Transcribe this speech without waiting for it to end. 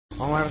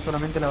Vamos a ver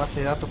solamente la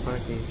base de datos para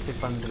que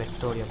sepan de la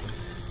historia. Pues.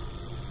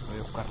 No voy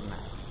a buscar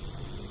nada.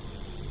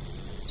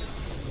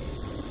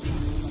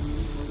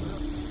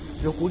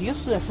 Lo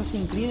curioso de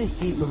Assassin's Creed es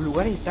que los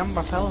lugares están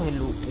basados en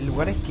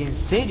lugares que en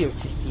serio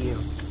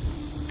existieron.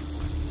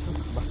 Eso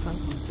es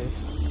bastante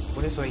interesante.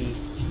 Por eso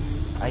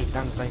hay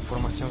tanta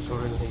información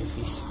sobre los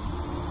edificios.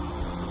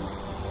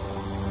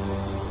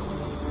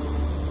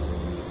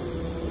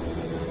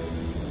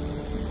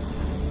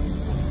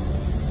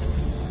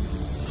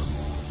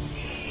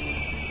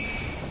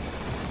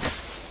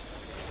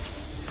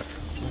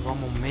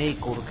 Vamos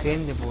médico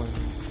urgente, pues.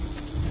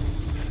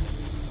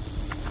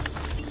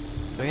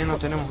 Todavía no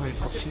tenemos el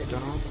cosito,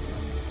 ¿no?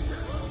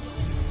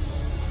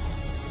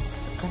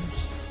 Acá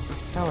no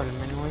estaba el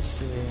menú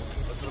ese de...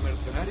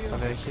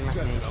 para elegir las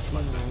medicinas.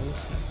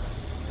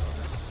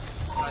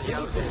 Hay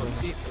algo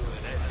contigo,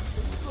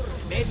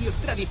 medios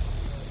tradicionales.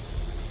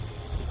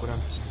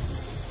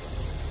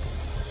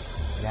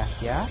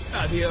 Gracias.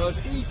 Adiós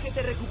y que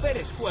te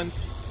recuperes, Juan.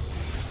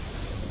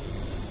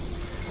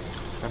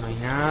 Acá no hay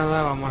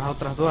nada, vamos a las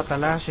otras dos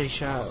atalayas y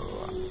ya...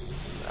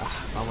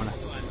 vámonos.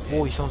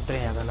 Uy, son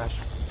 3 atalayas.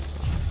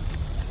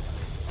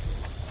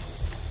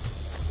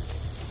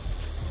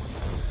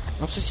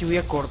 No sé si voy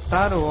a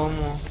cortar o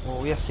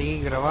voy a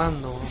seguir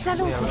grabando.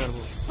 Voy a ver.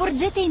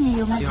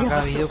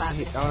 Cada video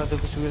ahora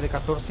tengo que subir de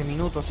 14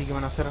 minutos, así que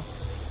van a ser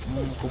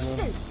como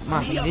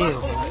más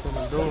videos, van a ser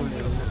el doble.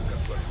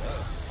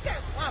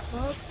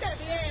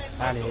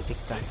 Dale,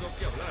 detecta.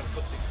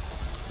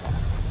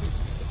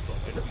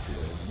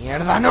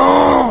 ¡Mierda,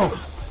 no!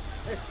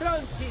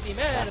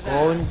 La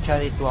concha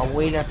de tu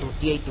abuela, tu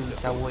tía y tu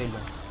bisabuelo.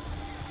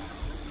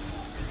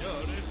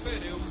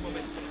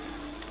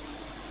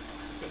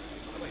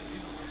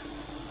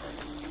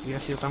 Hubiera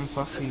sido tan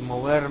fácil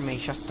moverme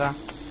y ya está.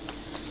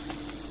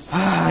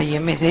 Ay,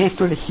 en vez de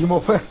eso elegí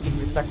moverme y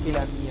me saqué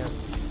la mierda.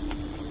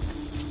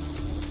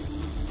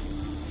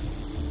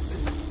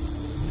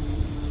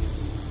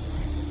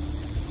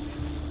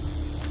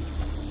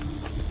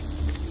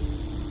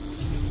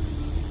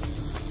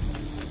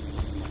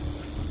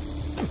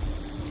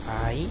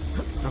 Ahí,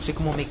 no sé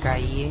cómo me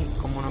caí,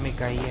 cómo no me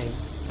caí ahí.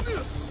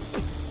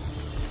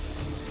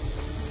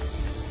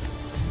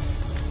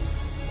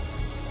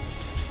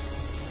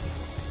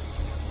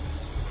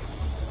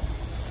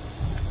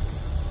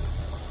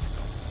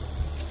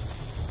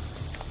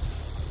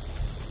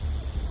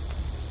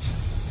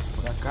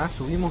 Por acá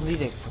subimos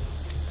directo.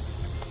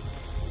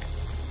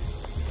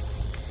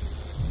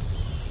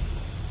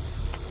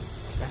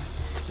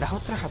 Las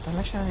otras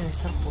atalayas deben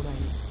estar por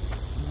ahí.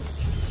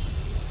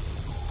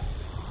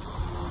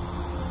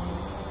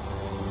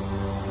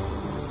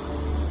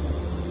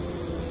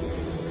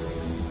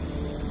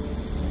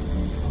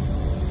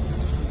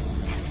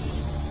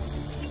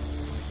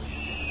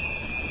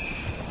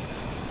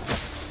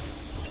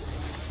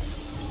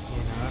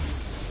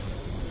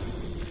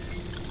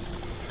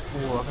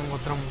 Acá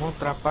encontramos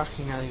otra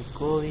página del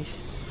Códice.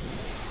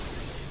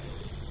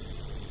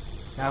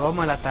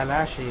 Vamos a la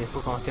atalaya y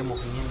después cuando estemos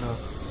viniendo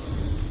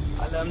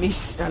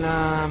a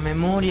la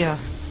memoria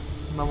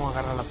vamos a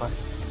agarrar la página.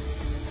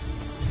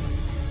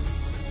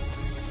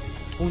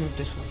 Un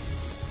tesoro.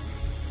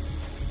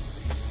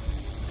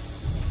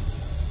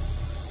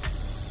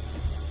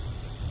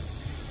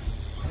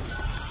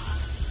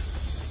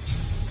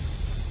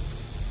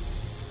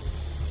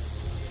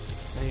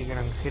 El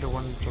granjero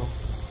cuánto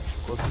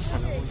cotiza,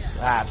 ¿no?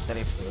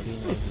 3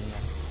 florines de mierda.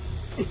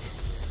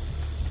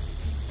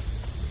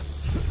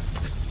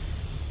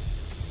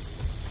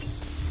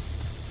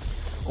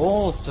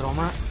 Otro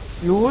más.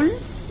 ¿Lul?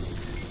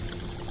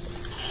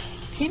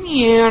 ¿Qué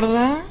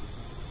mierda?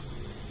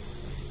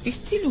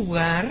 Este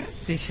lugar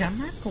se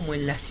llama como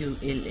en la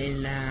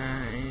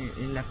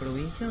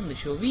provincia donde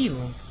yo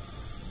vivo.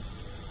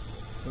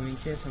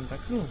 Provincia de Santa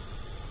Cruz.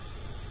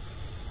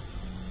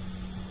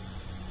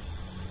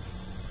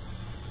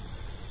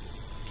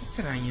 Qué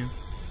extraño.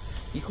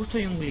 Y justo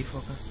hay un glifo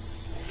acá.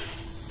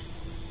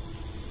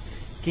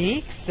 Qué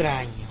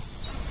extraño.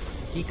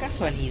 Qué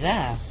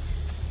casualidad.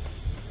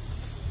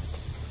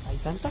 Hay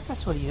tantas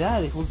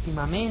casualidades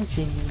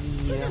últimamente en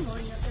mi vida que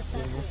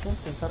me hacen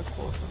pensar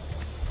cosas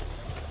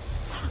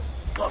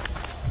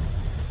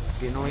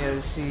que no voy a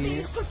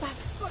decir.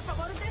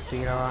 Estoy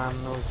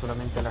grabando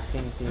solamente a la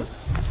gente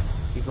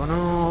que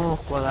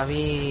conozco, a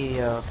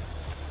David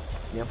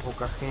y a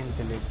poca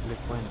gente le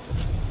cuento.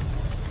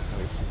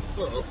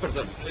 Oh,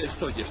 perdón,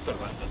 estoy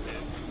estorbándote.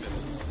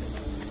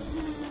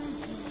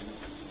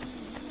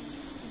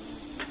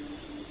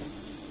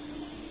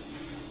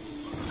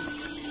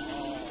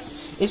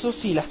 Eso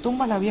sí, las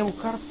tumbas las voy a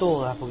buscar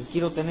todas porque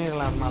quiero tener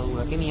la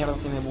armadura. Qué mierda,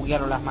 se me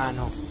buguearon las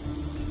manos.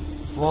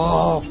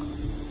 Fuck.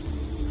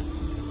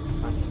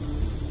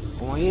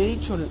 Como había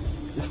dicho,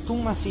 las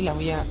tumbas sí las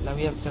voy a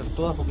hacer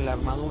todas porque la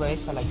armadura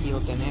esa la quiero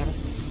tener.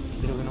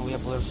 Y creo que no voy a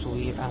poder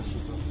subir. Ah, sí,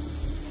 pero...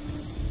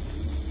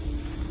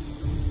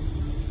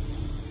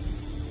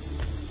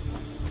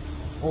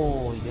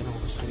 Uy,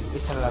 tenemos que subir.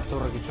 Esa era la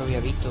torre que yo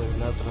había visto de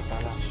la otra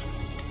atalaya.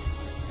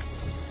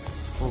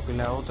 Supongo que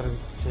la otra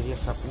sería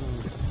esa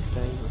punta que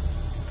está ahí.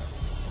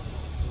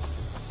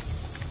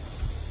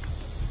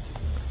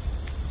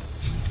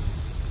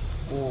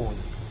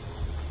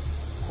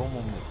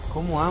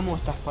 Cómo amo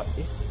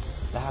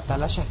las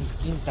atalayas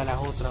distintas a las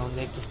otras,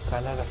 donde hay que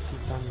escalar así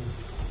tan...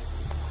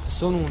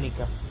 Son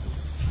únicas.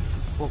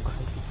 Pocas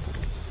hay.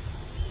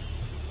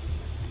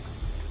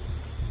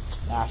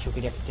 Ah, yo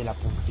quería que esté la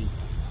puntita.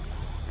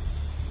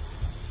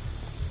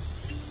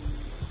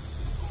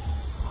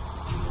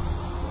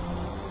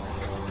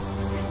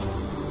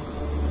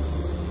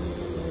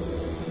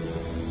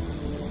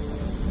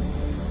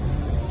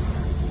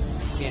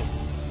 Bien.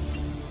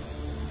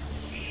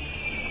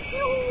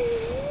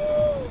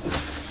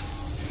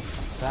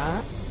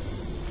 Está.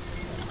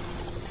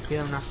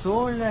 Queda una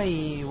sola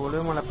y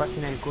volvemos a la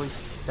página del códice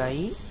que está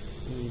ahí.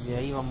 Y de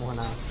ahí vamos a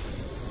la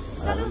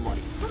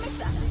memoria. ¿Cómo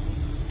estás?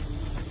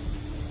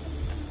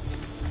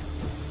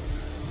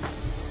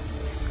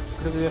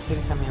 Creo que voy a hacer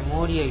esa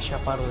memoria y ya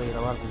paro de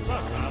grabar.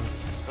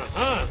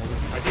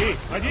 Allí.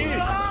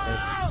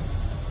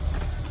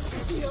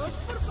 Dios,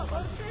 por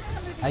favor,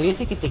 déjame. Hay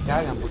veces que te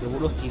cagan porque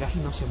vos los tirás y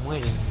no se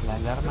mueren. La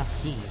alarma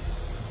sigue.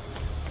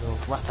 Pero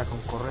basta con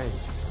correr.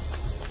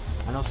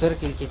 A no ser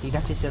que el que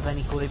tiraste sea tan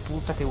hijo de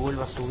puta que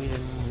vuelva a subir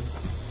en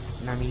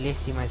una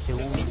milésima de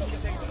segundo. Es un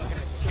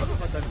poco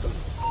bastante del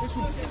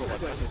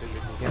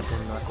Queda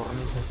con la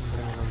cornisa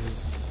siempre me lo olvido.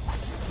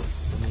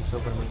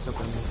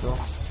 Permiso.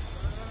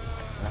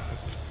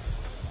 Gracias.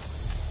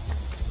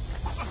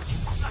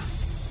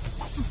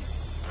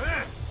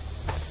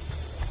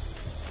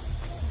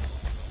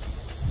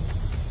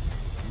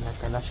 La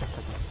calalla está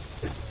aquí.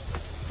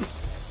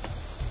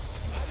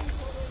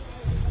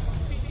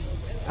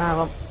 Ah,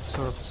 vamos.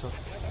 Tesoro.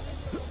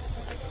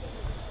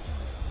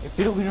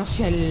 Espero que no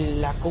sea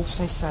la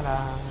cosa esa,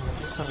 la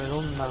cosa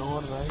redonda,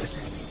 gorda esa.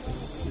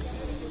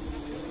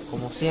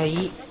 Como sea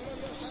ahí.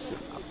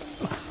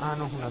 Ah,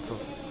 no es una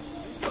torre.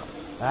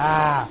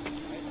 Ah.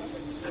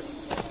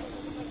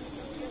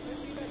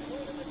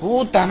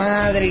 Puta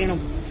madre, que no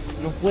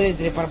puede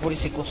trepar por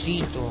ese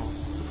cosito.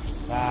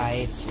 Ah,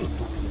 hecho.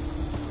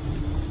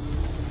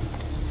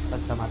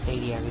 Falta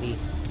materia gris.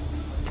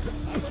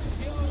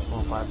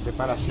 Como para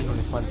trepar así no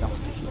le falta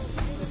materia.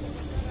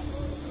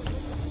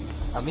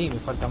 A mí me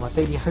falta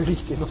materia gris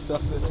que no sé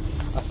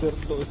hacer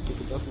todo esto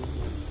que está haciendo.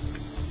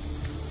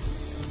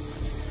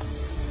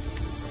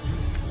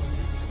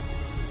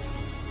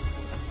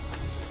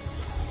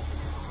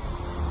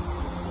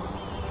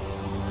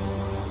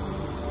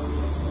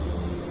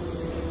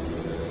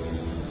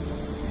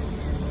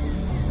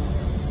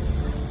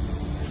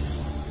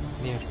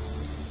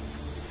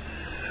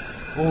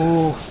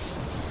 Ufff.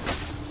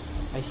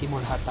 Ahí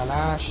hicimos las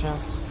atalayas.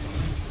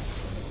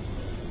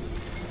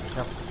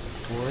 Ya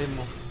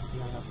podemos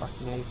ir a la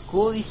página del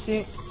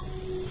códice.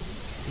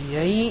 Y de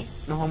ahí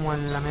nos vamos a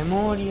la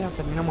memoria.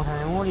 Terminamos la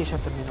memoria y ya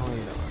terminó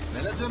de grabar.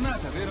 Bella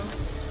giornata, vero?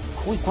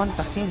 Uy,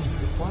 cuánta gente,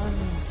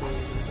 cuánto.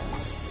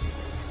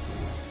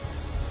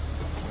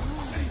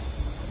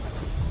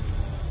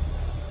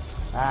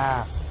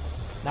 Ah,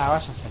 nada,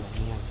 váyanse a la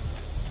mierda.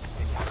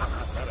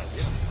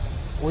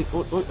 Uy.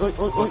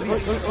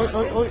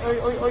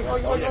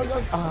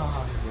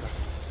 Ah,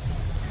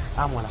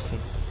 amo a la gente.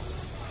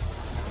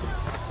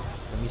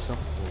 Permiso.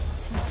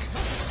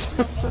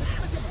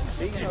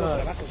 Siguen los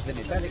trabajos de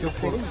metal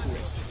excelentes.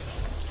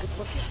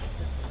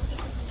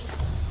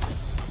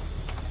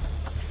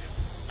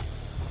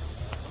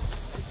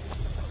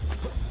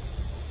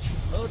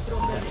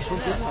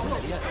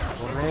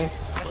 Corre.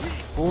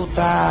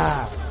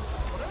 Puta.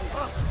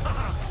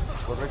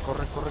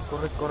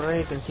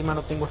 Corre, que encima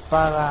no tengo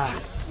espada.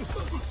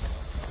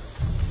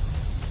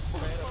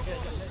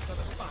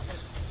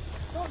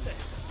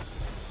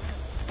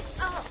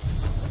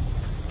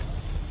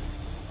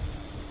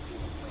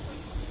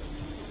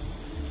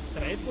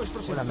 Traed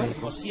vuestros Hola,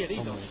 enfermos y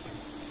heridos.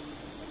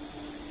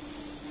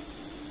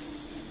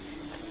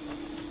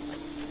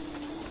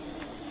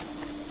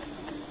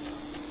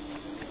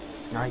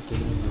 Ay, qué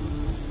lindo.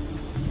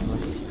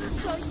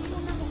 Soy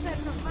una mujer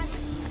normal.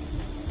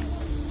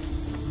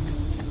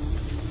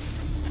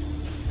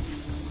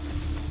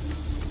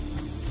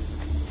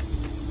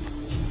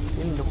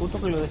 Qué lindo,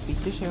 justo que lo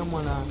despisté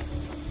llegamos a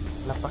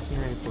la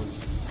página del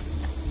códice.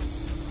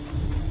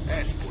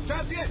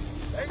 Escuchad bien,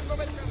 tengo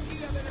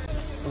mercancía de...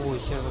 Uy,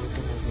 cierto que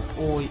tengo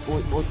que... Uy,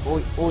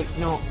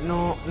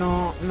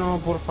 no,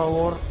 por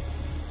favor.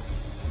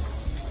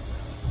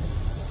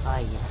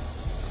 Ay,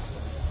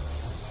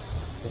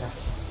 gracias.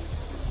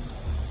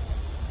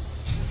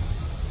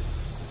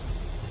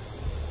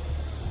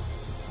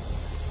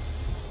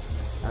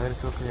 A ver,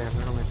 creo que el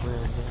hermano me puede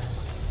vender.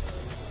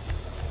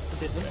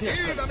 ¿De dónde has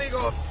 ¡Id, salido?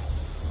 amigo!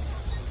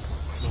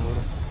 A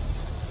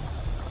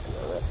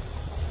ver.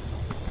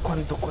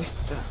 ¿Cuánto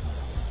cuesta?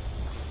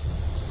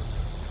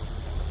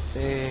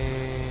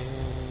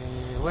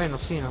 Bueno,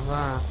 sí, nos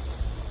da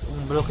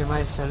un bloque más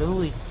de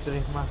salud y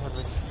 3 más de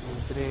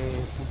 3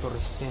 puntos de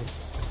resistencia.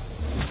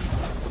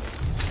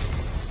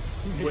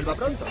 Vuelva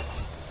pronto.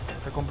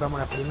 Ya compramos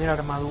la primera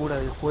armadura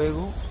del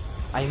juego.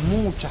 Hay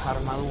muchas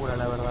armaduras,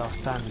 la verdad,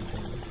 bastante.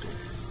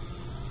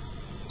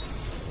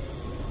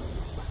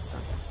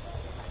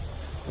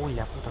 Uy,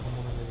 la puta, como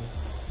no me ve.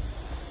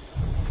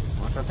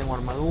 Bueno, ya tengo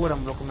armadura,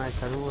 un bloque más de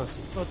salud,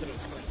 así. Otro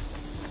extraño.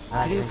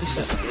 Ah, Creo que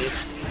sí.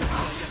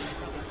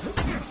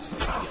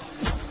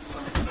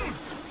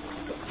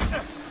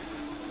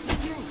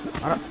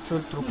 Ahora yo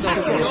el truquito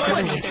que voy a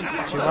hacer es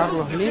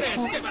llevarlos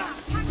lejos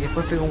y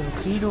después pego un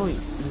giro y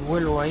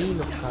vuelvo ahí y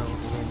los cago.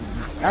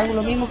 Hago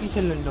lo mismo que hice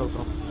en el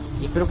otro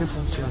y espero que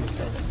funcione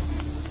esta vez.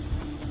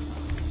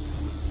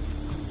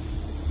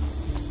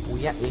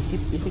 Uy, ya,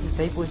 ese que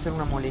está ahí puede ser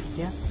una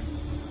molestia.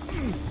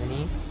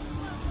 Vení.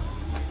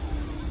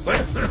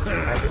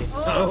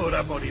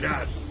 Ahora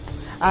morirás.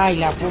 Ay,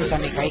 la puta,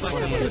 me caí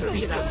con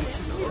él.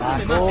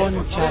 La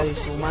concha de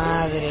su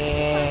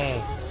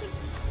madre.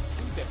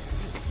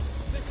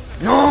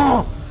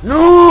 ¡No!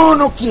 ¡No!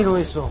 ¡No quiero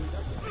eso!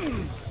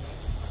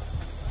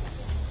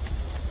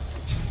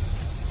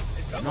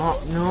 No,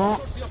 no.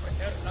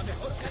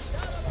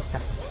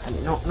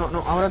 No, no, no.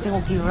 Ahora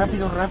tengo que ir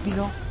rápido,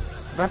 rápido.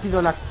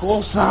 Rápido la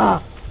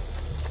cosa.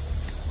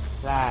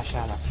 Ah,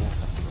 ya la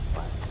puta.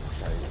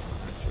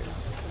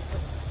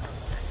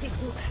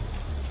 Segura.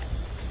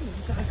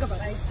 Nunca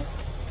acabará esto.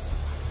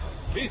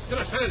 ¡Y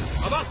tras él!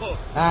 ¡Abajo!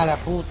 Ah, la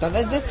puta.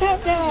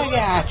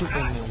 Ya,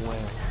 chúpenme un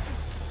huevo.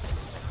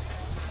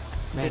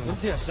 ¿De Venga.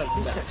 dónde has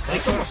salido? Estoy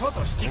con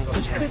vosotros, chicos.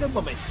 Espera un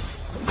momento.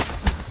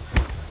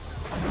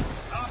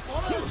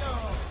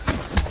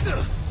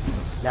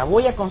 La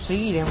voy a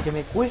conseguir, aunque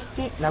me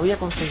cueste, la voy a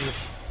conseguir.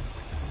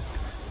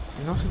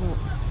 No sé cómo...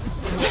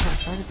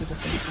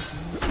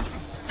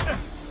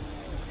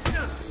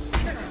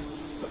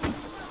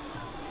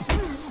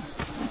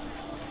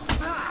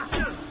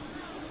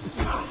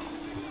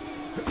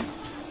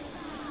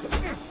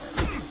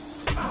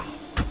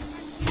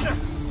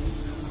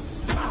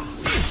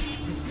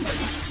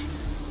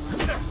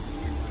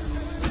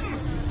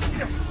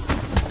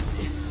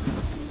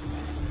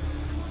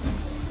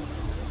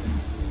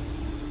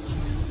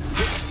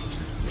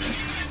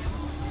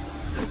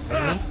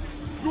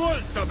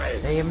 ¡Suéltame!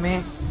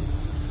 Péguenme.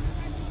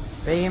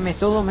 Péguenme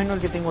todo menos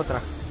el que tengo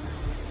atrás.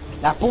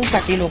 La puta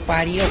que lo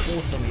parió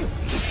justo, mío.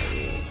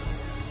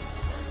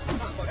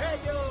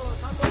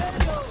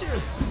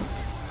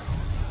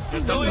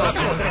 Tengo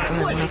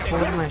una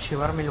forma de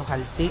llevármelos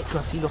al techo,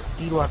 así los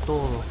tiro a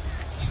todos.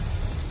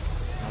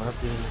 Ahora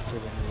tienen que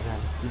general.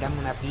 Tirame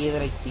una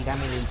piedra y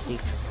tirame del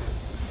techo.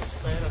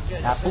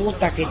 La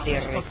puta que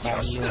te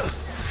reparió.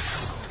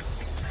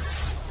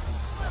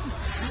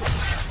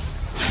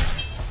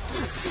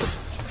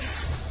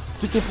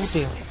 Estoy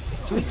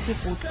que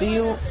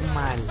puteo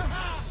mal.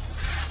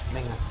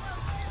 Venga.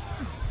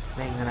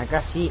 Vengan,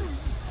 acá sí.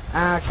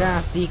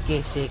 Acá sí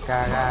que se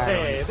cagaron.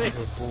 Hijos de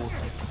puta.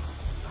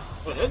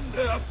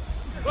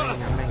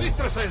 Vengan, vengan. ¡Y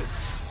tras él!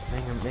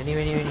 Vengan, vení,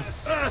 vení, vení.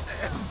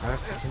 A ver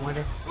si se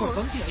muere. ¿Por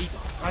dónde ha ido?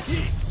 ¡Allí!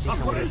 Sí, se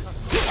murió. Este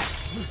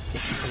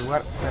es el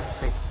lugar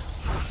perfecto.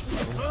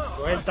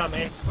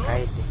 Suéltame.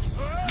 Caete.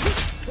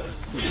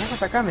 No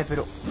atacame,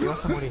 pero te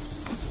vas a morir.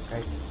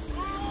 Caete.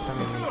 Vos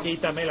también vení.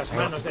 Quítame las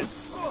manos del...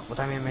 Vos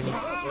también vení.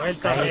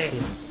 Suéltame. Caete.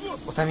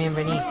 Vos también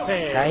vení.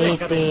 Déjame.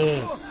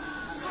 Caete.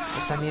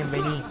 Vos también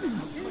vení.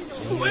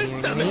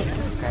 Vení, vení, vení.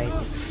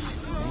 Caete.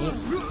 Vení.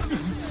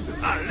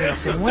 ¿Pero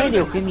se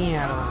muere o qué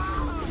mierda?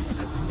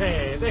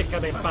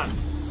 Déjame en paz.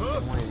 Se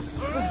muere.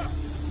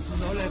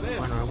 No le veo.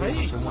 Bueno,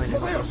 algunos se mueren.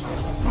 Otros no.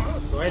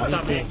 Suéltame.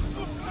 ¿Viste?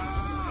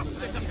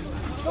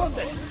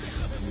 ¿Dónde?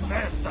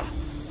 ¡Merda!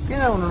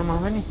 Queda uno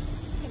nomás, vení.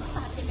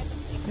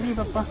 Vení,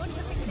 papá.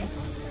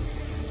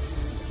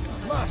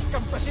 ¡Más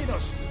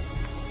campesinos!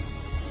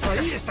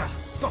 ¡Ahí está!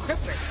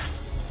 ¡Cogedle!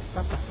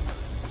 Papá.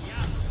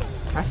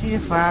 Así de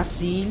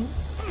fácil.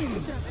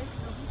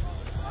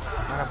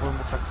 Ahora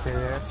podemos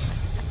acceder.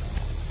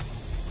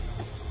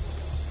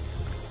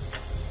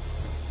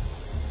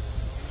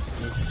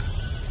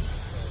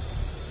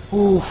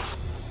 Uff,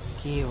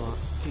 qué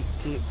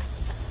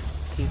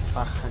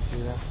paja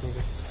que da hacer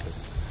esto.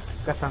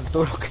 Acá están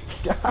todos los que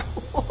tiramos.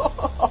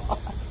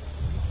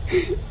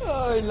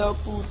 Ay, la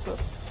puta.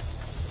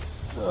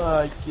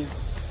 Ay,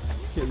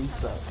 qué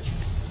bizarro.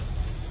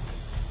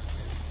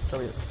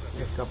 Voy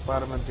a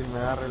escaparme antes que me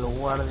agarre los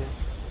guardias.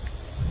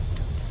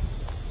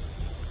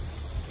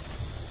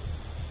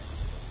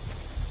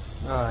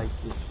 Ay,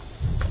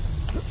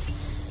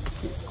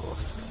 qué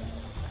cosa.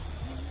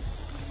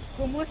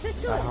 ¿Cómo has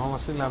hecho? Vamos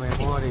a hacer la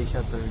memoria y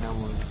ya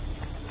terminamos.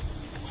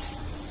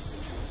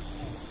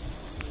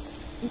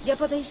 Ya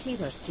podéis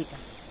iros, chicas.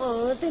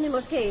 Oh,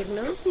 tenemos que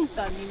irnos.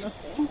 Tan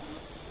inocente.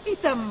 Y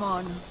tan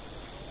mono.